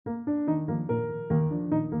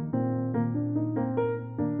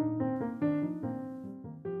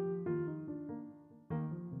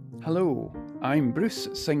I'm Bruce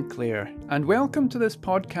Sinclair, and welcome to this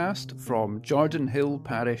podcast from Jordanhill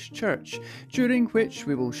Parish Church, during which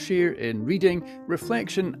we will share in reading,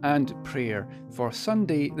 reflection and prayer for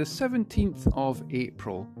Sunday the 17th of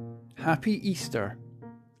April. Happy Easter,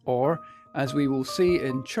 or, as we will say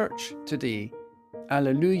in church today,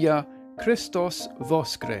 Alleluia, Christos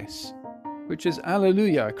Voskres, which is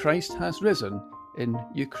Alleluia, Christ has risen in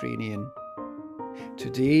Ukrainian.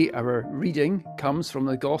 Today our reading comes from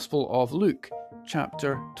the Gospel of Luke,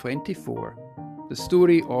 chapter 24, the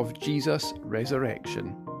story of Jesus'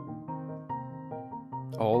 resurrection.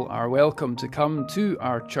 All are welcome to come to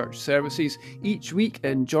our church services each week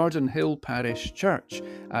in Jordanhill Parish Church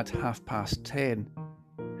at 10:30.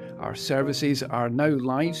 Our services are now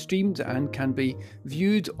live streamed and can be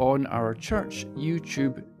viewed on our church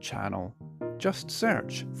YouTube channel. Just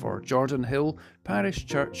search for Jordanhill Parish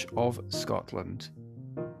Church of Scotland.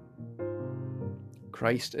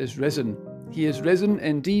 Christ is risen. He is risen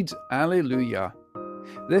indeed. Alleluia.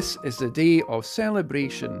 This is the day of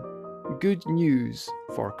celebration. Good news,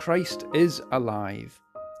 for Christ is alive.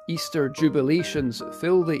 Easter jubilations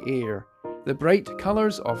fill the air. The bright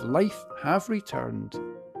colours of life have returned.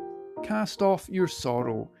 Cast off your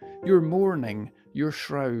sorrow, your mourning, your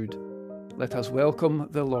shroud. Let us welcome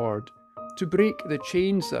the Lord, to break the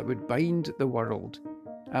chains that would bind the world.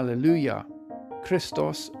 Alleluia,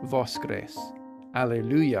 Christos Voskres.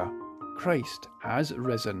 Alleluia, Christ has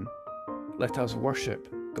risen. Let us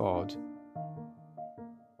worship God. Alleluia.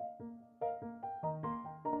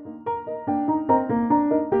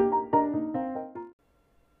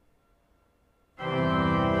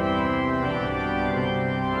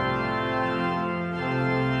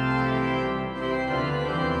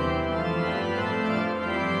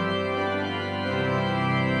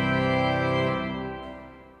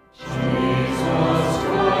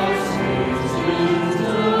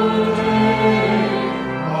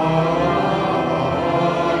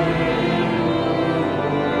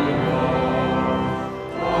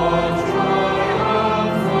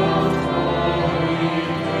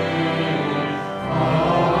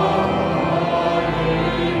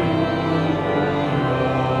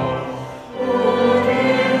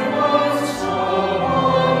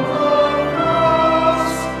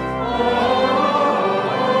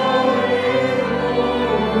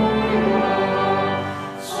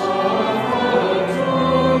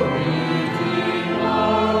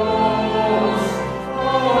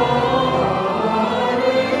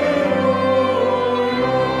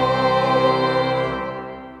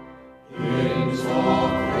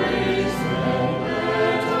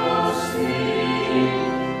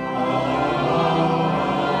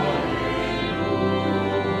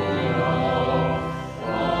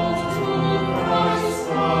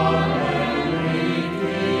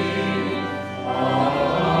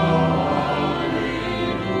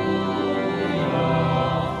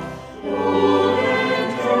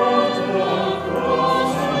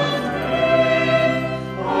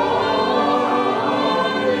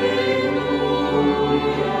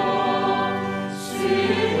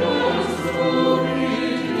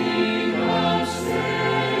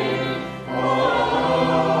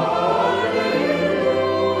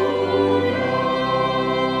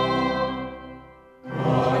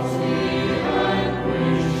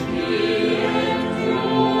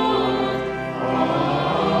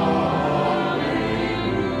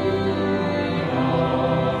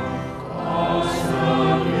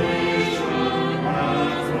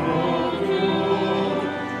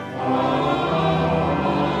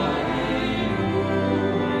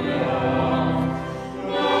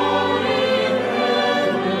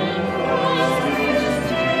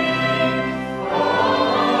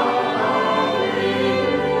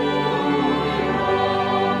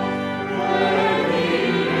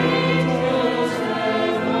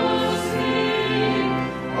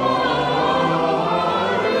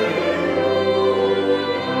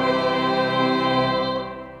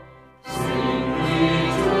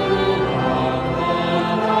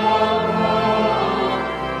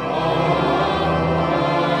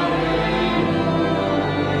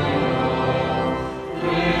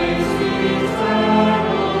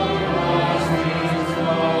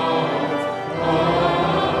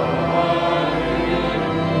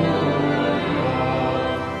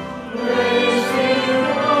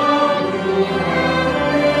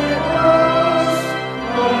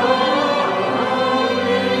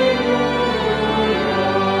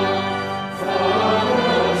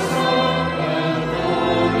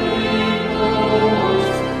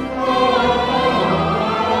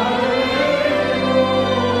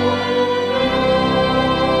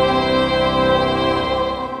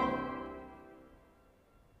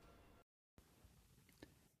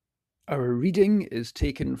 reading is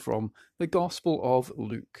taken from the Gospel of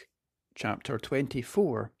Luke, chapter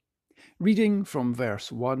 24, reading from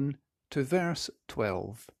verse 1 to verse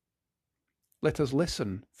 12. Let us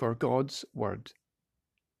listen for God's word.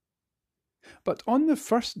 But on the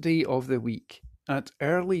first day of the week, at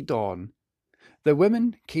early dawn, the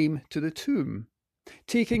women came to the tomb,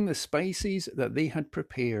 taking the spices that they had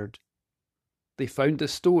prepared. They found the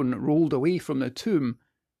stone rolled away from the tomb,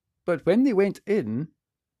 but when they went in,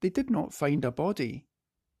 they did not find a body.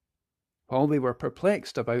 While they were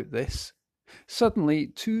perplexed about this, suddenly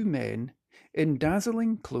 2 men in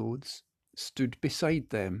dazzling clothes stood beside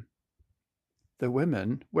them. The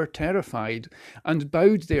women were terrified and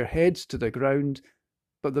bowed their heads to the ground,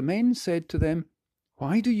 but the men said to them,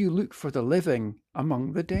 "Why do you look for the living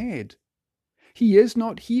among the dead? He is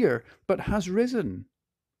not here, but has risen.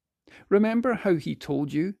 Remember how he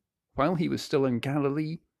told you, while he was still in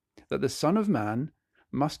Galilee, that the Son of Man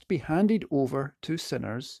must be handed over to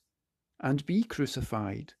sinners and be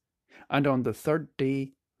crucified, and on the 3rd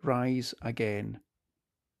day rise again."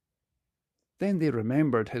 Then they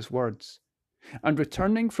remembered his words, and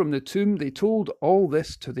returning from the tomb they told all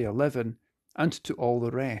this to the 11 and to all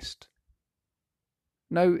the rest.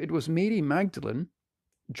 Now it was Mary Magdalene,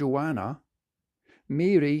 Joanna,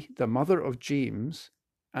 Mary the mother of James,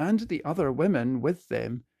 and the other women with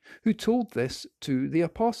them who told this to the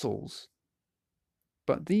apostles.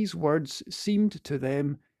 But these words seemed to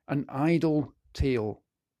them an idle tale,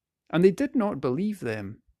 and they did not believe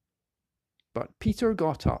them. But Peter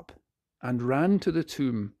got up and ran to the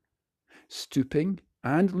tomb. Stooping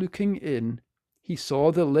and looking in, he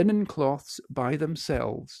saw the linen cloths by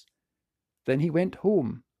themselves. Then he went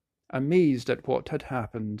home, amazed at what had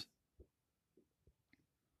happened.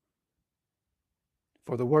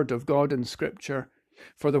 For the word of God in Scripture,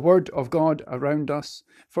 for the word of God around us,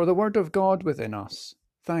 for the word of God within us,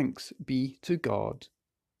 thanks be to God.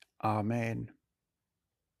 Amen.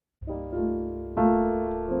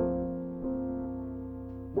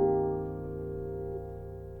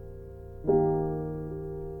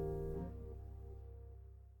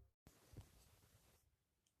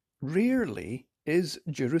 Rarely is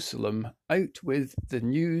Jerusalem out with the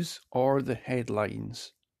news or the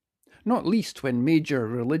headlines, not least when major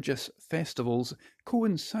religious festivals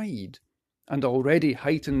coincide and already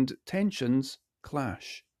heightened tensions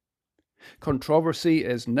clash. Controversy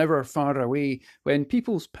is never far away when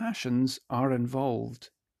people's passions are involved,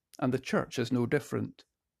 and the Church is no different.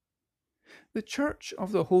 The Church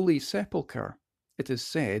of the Holy Sepulchre, it is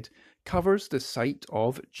said, covers the site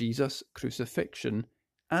of Jesus' crucifixion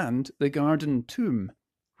and the garden tomb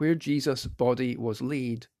where Jesus' body was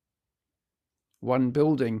laid. One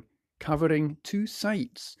building covering 2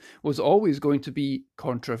 sites was always going to be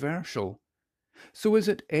controversial. So is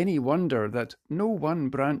it any wonder that no one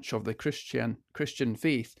branch of the Christian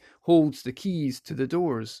faith holds the keys to the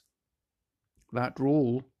doors? That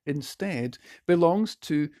role, instead, belongs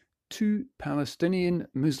to 2 Palestinian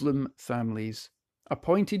Muslim families,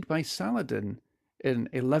 appointed by Saladin in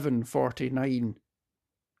 1149.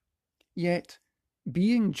 Yet,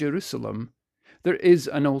 being Jerusalem, there is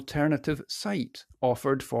an alternative site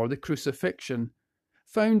offered for the crucifixion,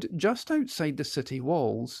 found just outside the city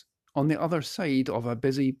walls, on the other side of a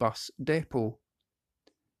busy bus depot,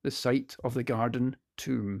 the site of the garden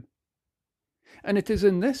tomb. And it is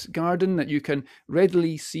in this garden that you can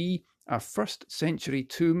readily see a 1st century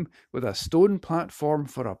tomb with a stone platform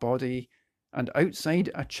for a body, and outside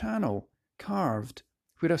a channel carved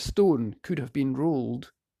where a stone could have been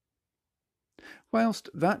rolled. Whilst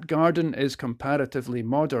that garden is comparatively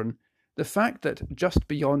modern, the fact that just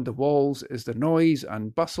beyond the walls is the noise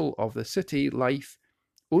and bustle of the city life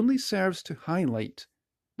only serves to highlight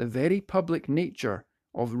the very public nature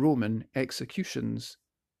of Roman executions.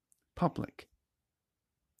 Public.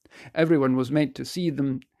 Everyone was meant to see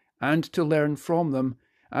them and to learn from them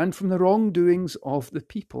and from the wrongdoings of the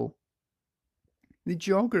people. The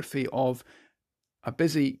geography of a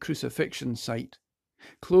busy crucifixion site,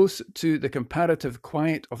 close to the comparative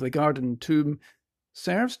quiet of the garden tomb,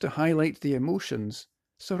 serves to highlight the emotions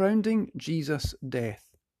surrounding Jesus' death.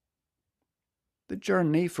 The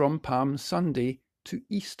journey from Palm Sunday to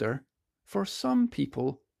Easter, for some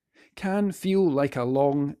people, can feel like a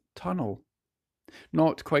long tunnel,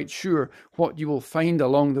 not quite sure what you will find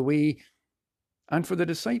along the way, and for the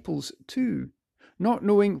disciples too, not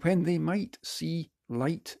knowing when they might see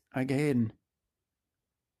light again.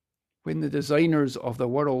 When the designers of the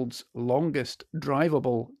world's longest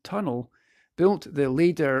drivable tunnel built the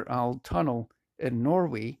Lærdal Tunnel in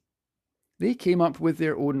Norway, they came up with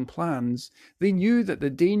their own plans. They knew that the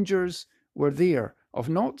dangers were there of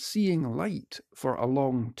not seeing light for a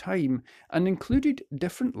long time and included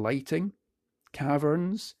different lighting,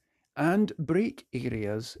 caverns, and break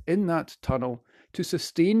areas in that tunnel to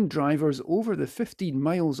sustain drivers over the 15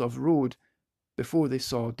 miles of road before they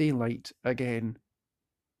saw daylight again.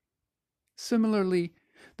 Similarly,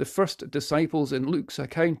 the first disciples in Luke's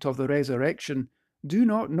account of the resurrection do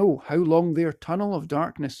not know how long their tunnel of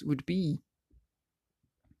darkness would be.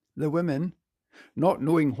 The women, not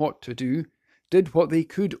knowing what to do, did what they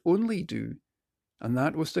could only do, and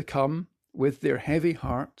that was to come with their heavy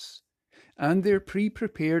hearts and their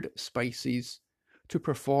pre-prepared spices to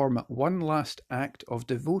perform one last act of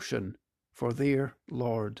devotion for their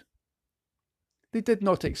Lord. They did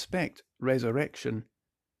not expect resurrection.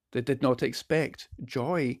 They did not expect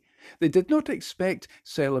joy. They did not expect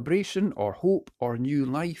celebration or hope or new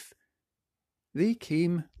life. They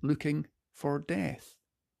came looking for death,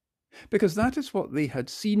 because that is what they had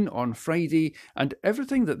seen on Friday, and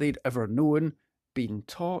everything that they'd ever known, been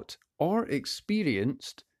taught, or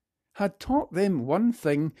experienced had taught them one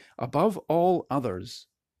thing above all others.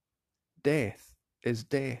 Death is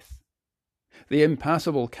death. The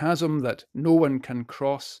impassable chasm that no one can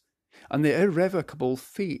cross, and the irrevocable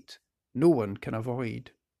fate no one can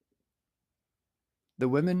avoid. The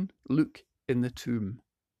women look in the tomb.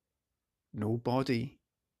 No body.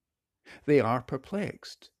 They are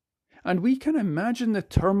perplexed, and we can imagine the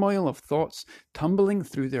turmoil of thoughts tumbling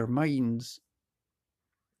through their minds.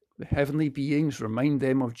 The heavenly beings remind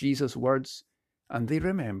them of Jesus' words, and they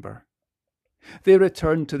remember. They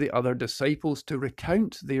return to the other disciples to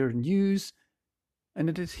recount their news, and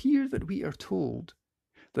it is here that we are told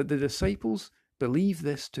that the disciples believe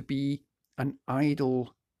this to be an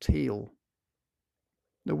idle tale.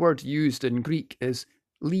 The word used in Greek is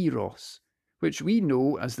leros, which we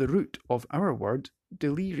know as the root of our word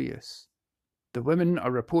delirious. The women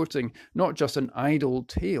are reporting not just an idle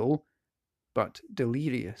tale, but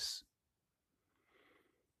delirious.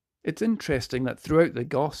 It's interesting that throughout the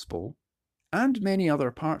Gospel, and many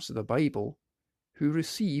other parts of the Bible, who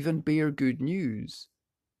receive and bear good news.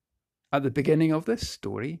 At the beginning of this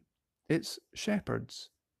story, it's shepherds,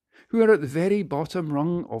 who are at the very bottom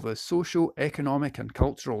rung of the social, economic and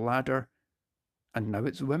cultural ladder, and now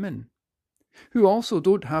it's women, who also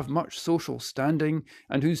don't have much social standing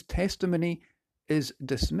and whose testimony is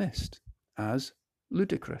dismissed as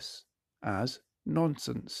ludicrous, as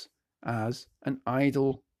nonsense, as an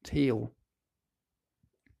idle tale.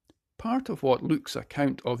 Part of what Luke's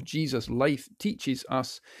account of Jesus' life teaches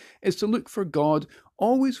us is to look for God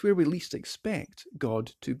always where we least expect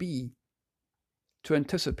God to be. To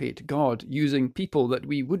anticipate God using people that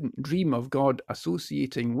we wouldn't dream of God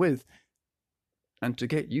associating with, and to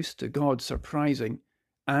get used to God surprising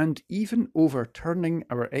and even overturning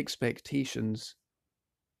our expectations.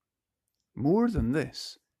 More than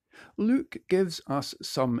this, Luke gives us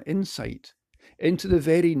some insight into the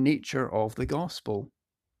very nature of the gospel.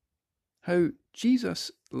 How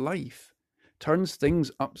Jesus' life turns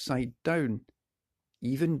things upside down,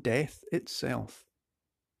 even death itself.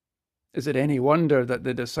 Is it any wonder that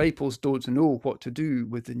the disciples don't know what to do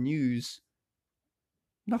with the news?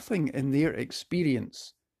 Nothing in their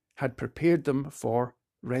experience had prepared them for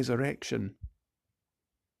resurrection.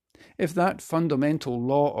 If that fundamental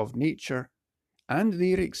law of nature and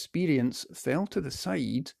their experience fell to the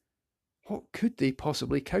side, what could they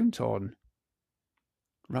possibly count on?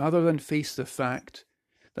 Rather than face the fact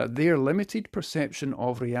that their limited perception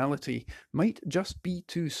of reality might just be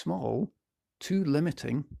too small, too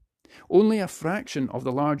limiting, only a fraction of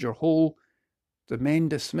the larger whole, the men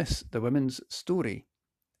dismiss the women's story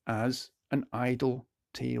as an idle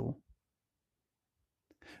tale.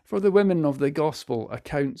 For the women of the Gospel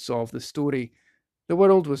accounts of the story, the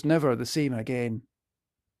world was never the same again.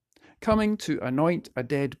 Coming to anoint a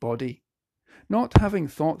dead body, not having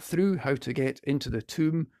thought through how to get into the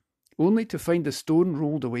tomb, only to find the stone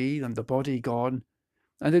rolled away and the body gone,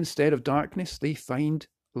 and instead of darkness they find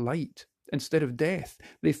light, instead of death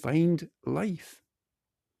they find life.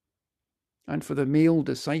 And for the male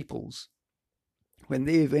disciples, when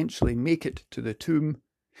they eventually make it to the tomb,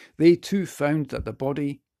 they too found that the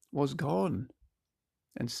body was gone.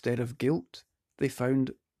 Instead of guilt, they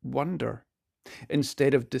found wonder.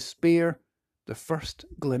 Instead of despair, the first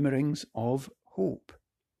glimmerings of hope.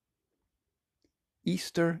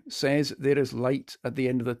 Easter says there is light at the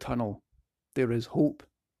end of the tunnel. There is hope,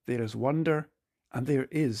 there is wonder, and there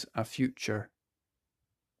is a future.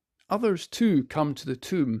 Others too come to the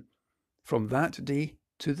tomb from that day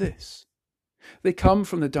to this. They come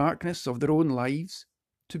from the darkness of their own lives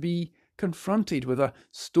to be confronted with a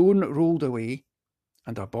stone rolled away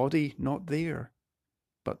and a body not there,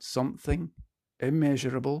 but something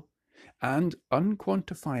immeasurable, and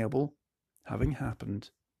unquantifiable having happened.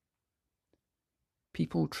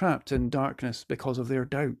 People trapped in darkness because of their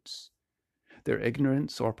doubts, their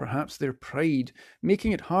ignorance, or perhaps their pride,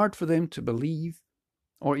 making it hard for them to believe,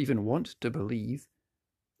 or even want to believe,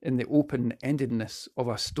 in the open-endedness of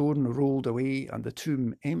a stone rolled away and the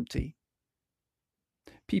tomb empty.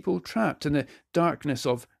 People trapped in the darkness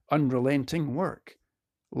of unrelenting work,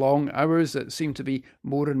 long hours that seem to be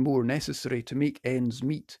more and more necessary to make ends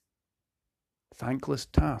meet, thankless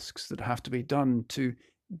tasks that have to be done to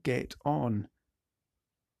get on.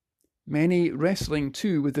 Many wrestling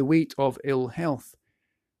too with the weight of ill health,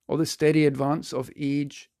 or the steady advance of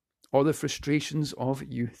age, or the frustrations of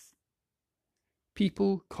youth.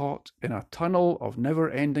 People caught in a tunnel of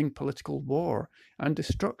never-ending political war and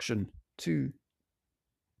destruction too.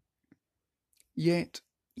 Yet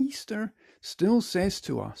Easter still says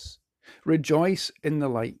to us, rejoice in the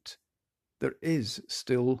light. There is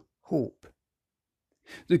still hope.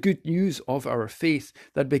 The good news of our faith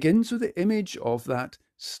that begins with the image of that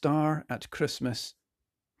star at Christmas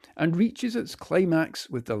and reaches its climax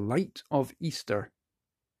with the light of Easter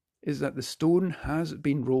is that the stone has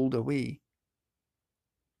been rolled away.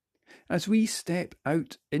 As we step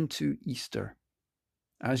out into Easter,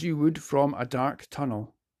 as you would from a dark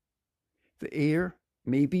tunnel, the air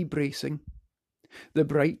may be bracing, the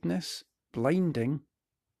brightness blinding,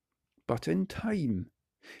 but in time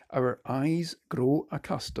our eyes grow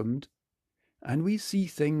accustomed and we see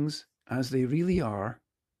things as they really are,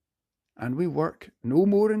 and we work no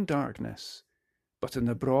more in darkness, but in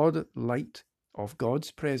the broad light of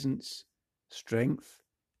God's presence, strength,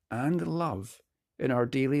 and love in our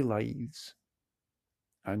daily lives.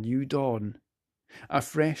 A new dawn, a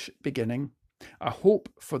fresh beginning, a hope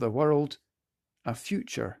for the world, a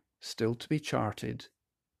future still to be charted.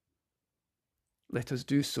 Let us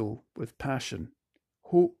do so with passion,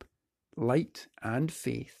 hope, light, and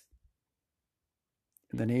faith.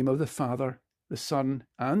 In the name of the Father, the Son,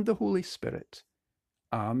 and the Holy Spirit.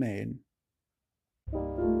 Amen.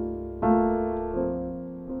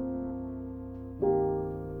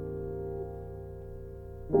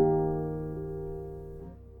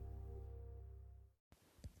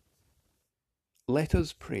 Let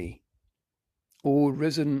us pray. O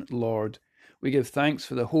risen Lord, we give thanks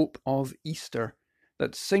for the hope of Easter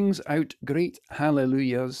that sings out great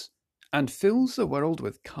hallelujahs and fills the world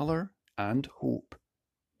with colour and hope,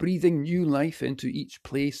 breathing new life into each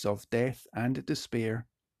place of death and despair,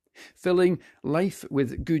 filling life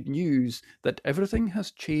with good news that everything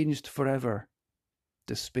has changed forever.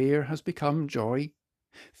 Despair has become joy,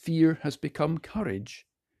 fear has become courage,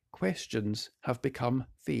 questions have become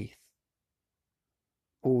faith.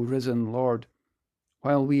 O risen Lord,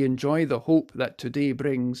 while we enjoy the hope that today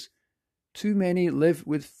brings, too many live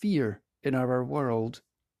with fear in our world.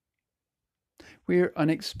 Where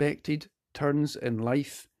unexpected turns in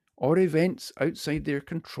life or events outside their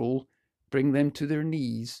control bring them to their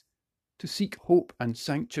knees to seek hope and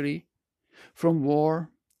sanctuary from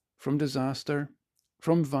war, from disaster,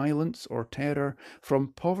 from violence or terror,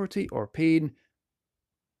 from poverty or pain,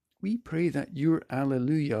 we pray that your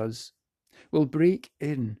alleluias will break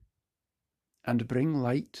in and bring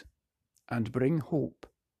light and bring hope.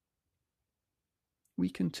 We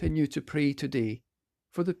continue to pray today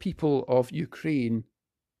for the people of Ukraine.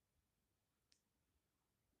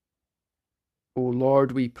 O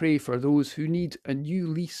Lord, we pray for those who need a new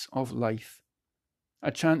lease of life,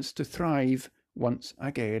 a chance to thrive once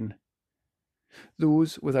again.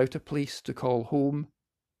 Those without a place to call home,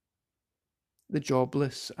 the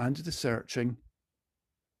jobless and the searching,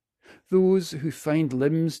 those who find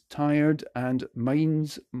limbs tired and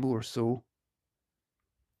minds more so,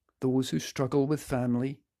 those who struggle with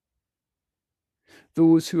family,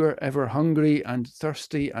 those who are ever hungry and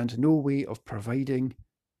thirsty and no way of providing,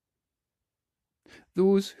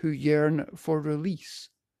 those who yearn for release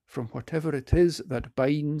from whatever it is that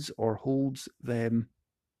binds or holds them.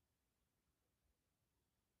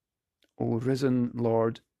 O risen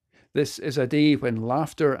Lord, this is a day when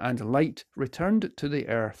laughter and light returned to the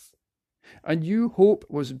earth. A new hope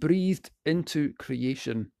was breathed into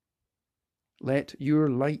creation. Let your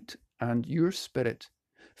light and your Spirit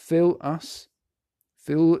fill us,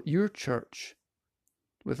 fill your church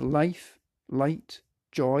with life, light,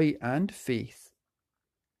 joy, and faith.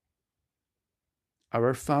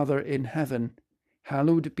 Our Father in heaven,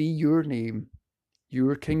 hallowed be your name.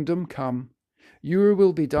 Your kingdom come. Your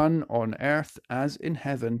will be done on earth as in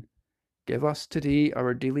heaven. Give us today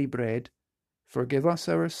our daily bread. Forgive us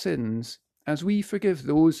our sins, as we forgive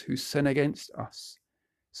those who sin against us.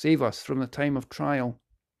 Save us from the time of trial,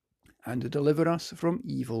 and deliver us from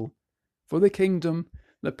evil. For the kingdom,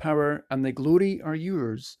 the power, and the glory are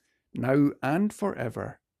yours, now and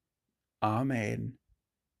forever. Amen.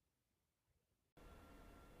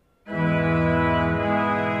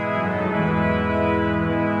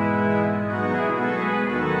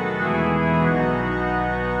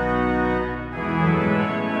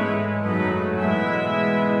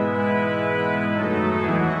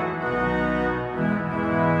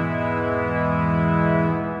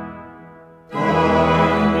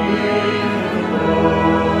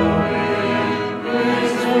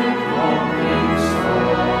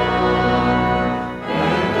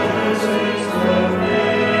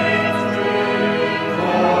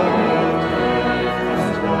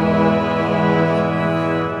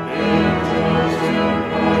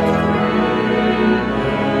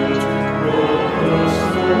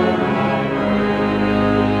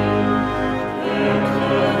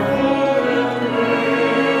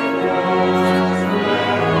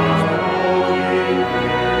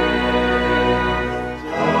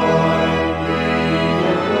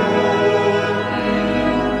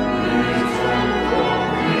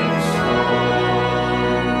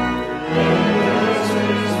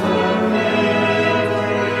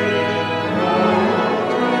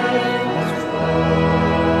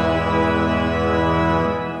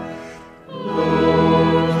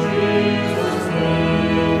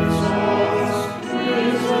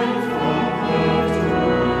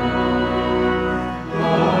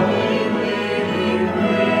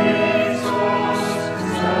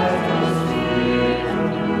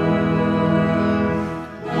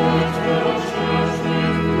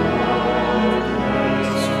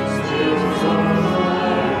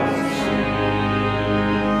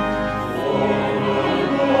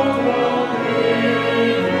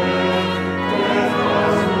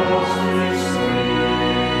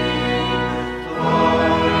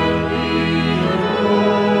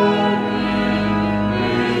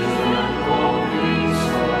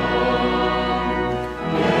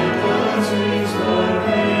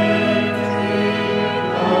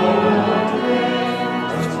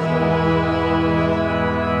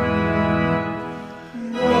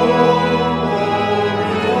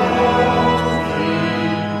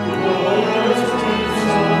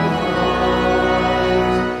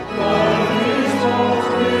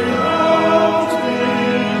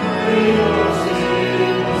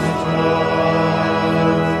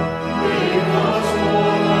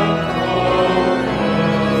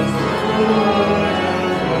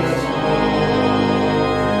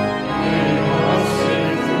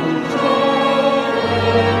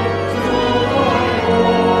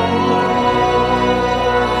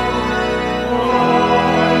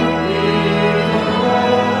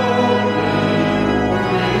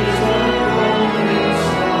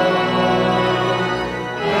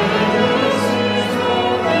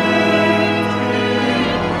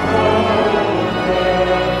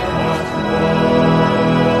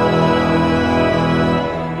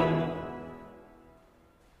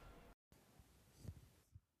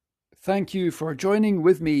 Thank you for joining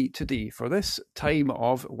with me today for this time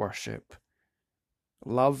of worship.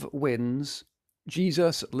 Love wins,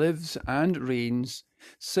 Jesus lives and reigns,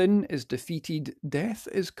 sin is defeated, death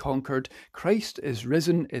is conquered, Christ is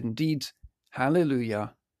risen indeed.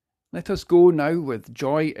 Hallelujah. Let us go now with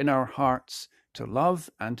joy in our hearts to love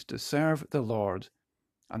and to serve the Lord.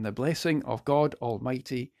 And the blessing of God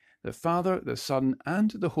Almighty, the Father, the Son,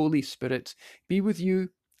 and the Holy Spirit be with you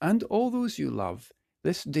and all those you love,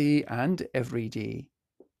 this day and every day.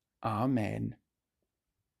 Amen.